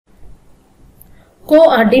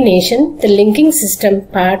Coordination, the linking system,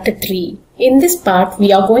 part 3. In this part,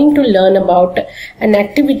 we are going to learn about an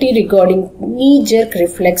activity regarding knee-jerk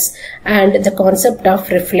reflex and the concept of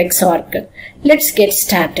reflex arc. Let's get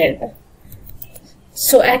started.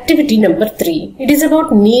 So, activity number 3. It is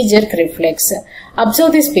about knee-jerk reflex.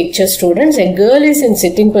 Observe this picture, students. A girl is in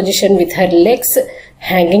sitting position with her legs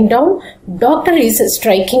hanging down. Doctor is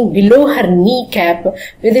striking below her kneecap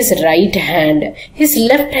with his right hand. His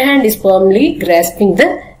left hand is firmly grasping the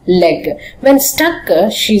leg. When stuck,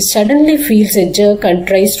 she suddenly feels a jerk and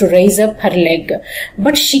tries to raise up her leg.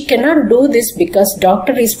 But she cannot do this because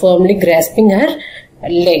doctor is firmly grasping her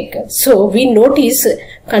leg. So we notice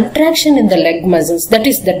contraction in the leg muscles. That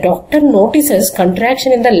is, the doctor notices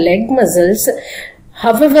contraction in the leg muscles.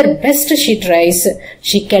 However best she tries,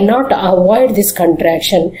 she cannot avoid this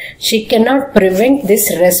contraction. She cannot prevent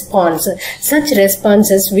this response. Such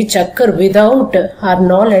responses which occur without our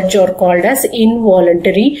knowledge are called as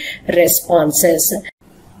involuntary responses.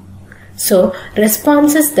 So,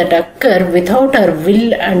 responses that occur without our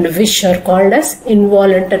will and wish are called as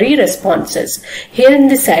involuntary responses. Here in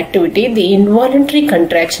this activity, the involuntary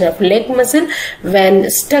contraction of leg muscle when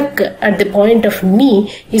stuck at the point of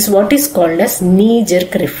knee is what is called as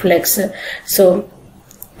knee-jerk reflex. So,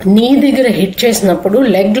 knee దగ్గర hit చేసినప్పుడు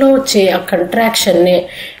leg లో వచ్చే ఆ contraction నే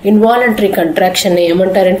involuntary contraction నే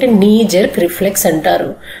ఏమంటారంటే నీ jerk reflex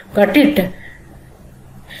అంటారు. Got it.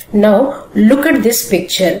 Now look at this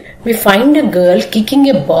picture. We find a girl kicking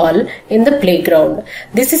a ball in the playground.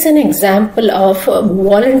 This is an example of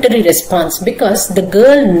voluntary response because the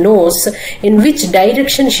girl knows in which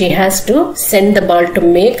direction she has to send the ball to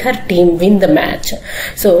make her team win the match.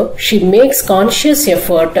 So she makes conscious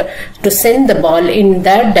effort to send the ball in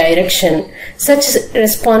that direction. Such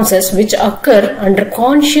responses which occur under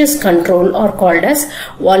conscious control are called as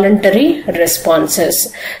voluntary responses.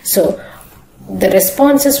 So the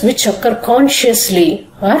responses which occur consciously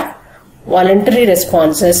are voluntary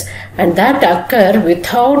responses, and that occur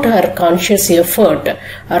without her conscious effort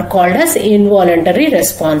are called as involuntary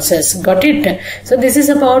responses. Got it? So this is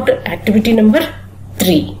about activity number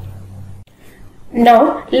 3. Now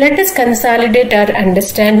let us consolidate our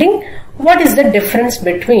understanding. What is the difference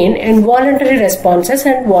between involuntary responses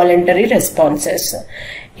and voluntary responses?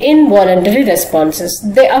 Involuntary responses,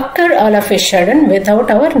 they occur all of a sudden without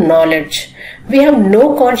our knowledge. We have no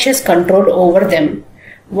conscious control over them.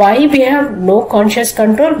 Why we have no conscious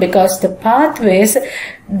control? Because the pathways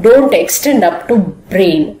don't extend up to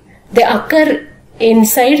brain. They occur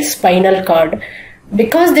inside spinal cord.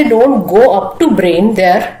 Because they don't go up to brain, they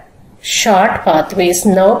are short pathways.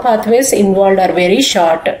 Nerve pathways involved are very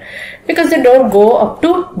short because they don't go up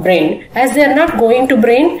to brain. As they are not going to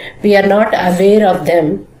brain, we are not aware of them.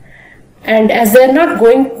 And as they are not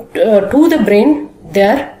going to the brain, they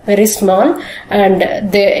are very small and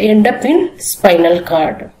they end up in spinal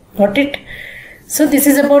cord. Got it? So this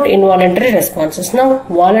is about involuntary responses. Now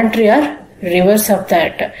voluntary are reverse of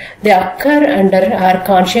that. They occur under our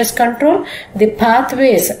conscious control. The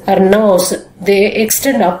pathways are nerves. They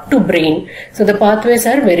extend up to brain. So the pathways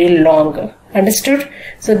are very long. Understood?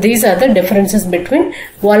 So these are the differences between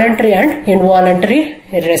voluntary and involuntary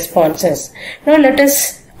responses. Now let us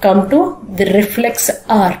come to the reflex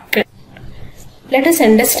arc. Let us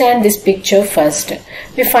understand this picture first.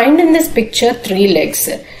 We find in this picture 3 legs.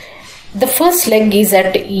 The first leg is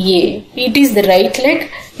at A. It is the right leg.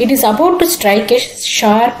 It is about to strike a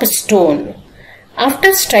sharp stone.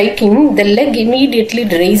 After striking, the leg immediately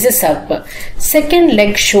raises up. Second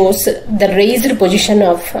leg shows the raised position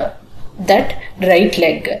of that right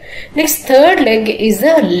leg. Next, third leg is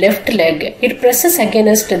the left leg. It presses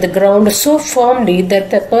against the ground so firmly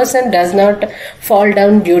that the person does not fall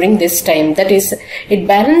down during this time. That is, it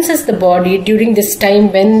balances the body during this time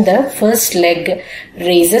when the first leg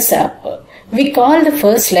raises up. We call the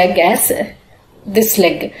first leg as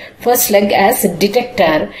first leg as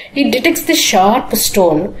detector. It detects the sharp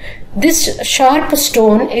stone. This sharp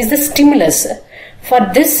stone is the stimulus. For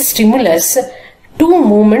this stimulus, 2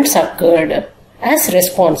 movements occurred as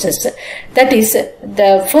responses. That is,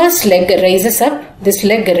 the first leg raises up, this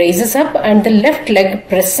leg raises up, and the left leg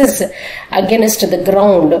presses against the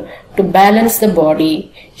ground to balance the body.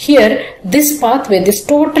 Here, this pathway, this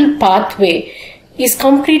total pathway is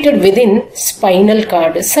completed within spinal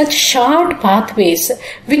cord. Such short pathways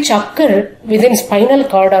which occur within spinal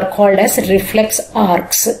cord are called as reflex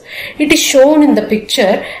arcs. It is shown in the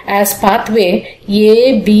picture as pathway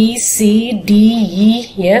A, B, C, D, E,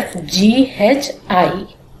 F, G, H, I.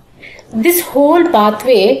 This whole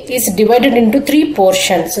pathway is divided into 3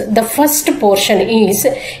 portions. The first portion is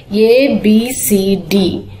A, B, C,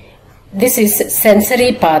 D. This is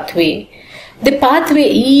sensory pathway. The pathway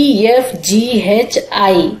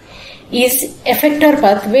EFGHI is effector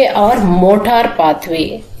pathway or motor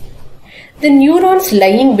pathway. The neurons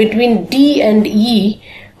lying between D and E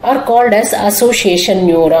are called as association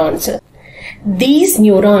neurons. These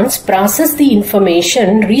neurons process the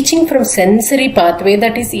information reaching from sensory pathway,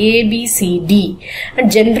 that is A, B, C, D,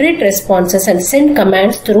 and generate responses and send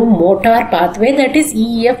commands through motor pathway, that is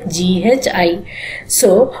E, F, G, H, I.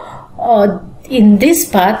 So, in this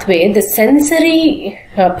pathway, the sensory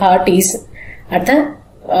part is at the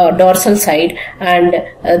dorsal side and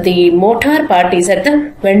the motor part is at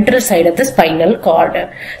the ventral side of the spinal cord.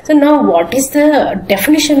 So now what is the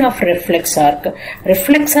definition of reflex arc?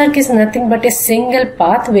 Reflex arc is nothing but a single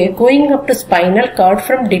pathway going up to spinal cord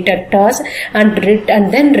from detectors and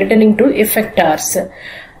then returning to effectors.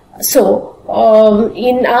 So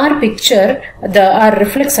in our picture, our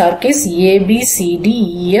reflex arc is A, B, C, D,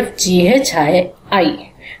 E, F, G, H,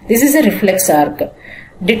 I. This is a reflex arc.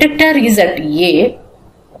 Detector is at A.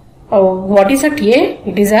 What is at A?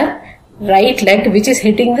 It is a right leg which is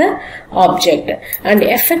hitting the object, and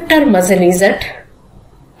effector muscle is at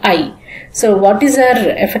I. So what is our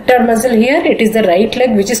effector muscle here? It is the right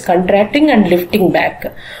leg which is contracting and lifting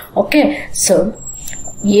back. Okay, so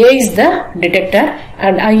A is the detector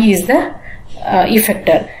and I is the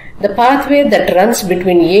effector. The pathway that runs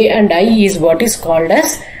between A and I is what is called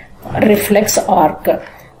as reflex arc.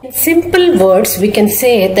 In simple words, we can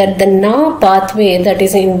say that the nerve pathway that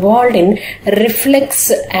is involved in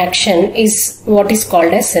reflex action is what is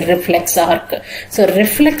called as reflex arc. So,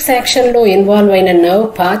 reflex action lo involve in a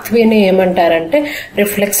nerve pathway ne emantarante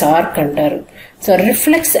reflex arc antaru. So,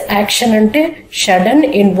 reflex action ante sudden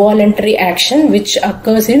involuntary action which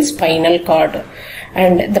occurs in spinal cord.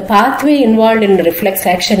 And the pathway involved in reflex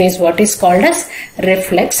action is what is called as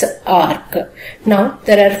reflex arc. Now,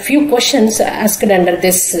 there are few questions asked under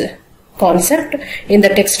this concept in the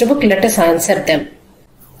textbook. Let us answer them.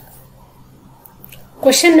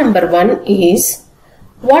 Question number 1 is,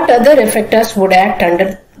 what other effectors would act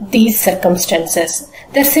under these circumstances?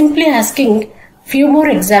 They are simply asking few more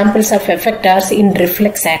examples of effectors in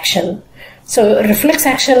reflex action. So, reflex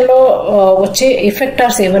action lo vache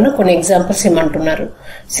effectors evana konni examples imantunnaru.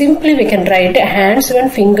 Simply we can write hands when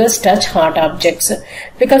fingers touch hard objects,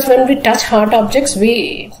 because when we touch hard objects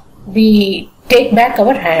we take back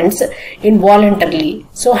our hands involuntarily.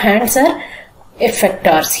 So, hands are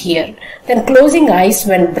effectors here. Then closing eyes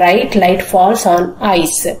when bright light falls on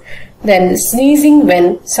eyes. Then sneezing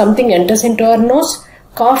when something enters into our nose.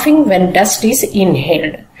 Coughing when dust is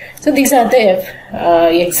inhaled. So these are the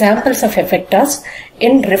examples of effectors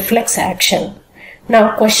in reflex action.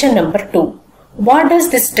 Now question number 2. What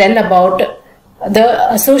does this tell about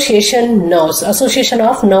the association nerves? Association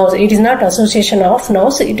of nerves. It is not association of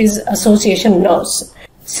nerves, it is association nerves.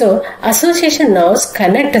 So, association nerves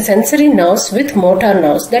connect sensory nerves with motor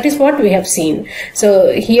nerves. That is what we have seen.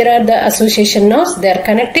 So, here are the association nerves. They are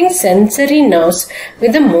connecting sensory nerves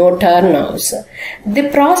with the motor nerves. They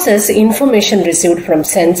process information received from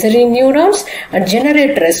sensory neurons and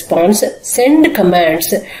generate response, send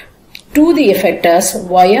commands to the effectors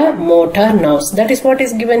via motor nerves. That is what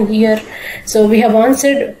is given here. So, we have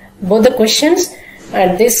answered both the questions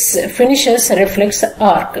and this finishes reflex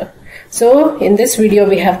arc. So, in this video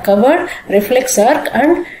we have covered reflex arc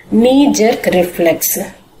and knee jerk reflex.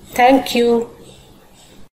 Thank you.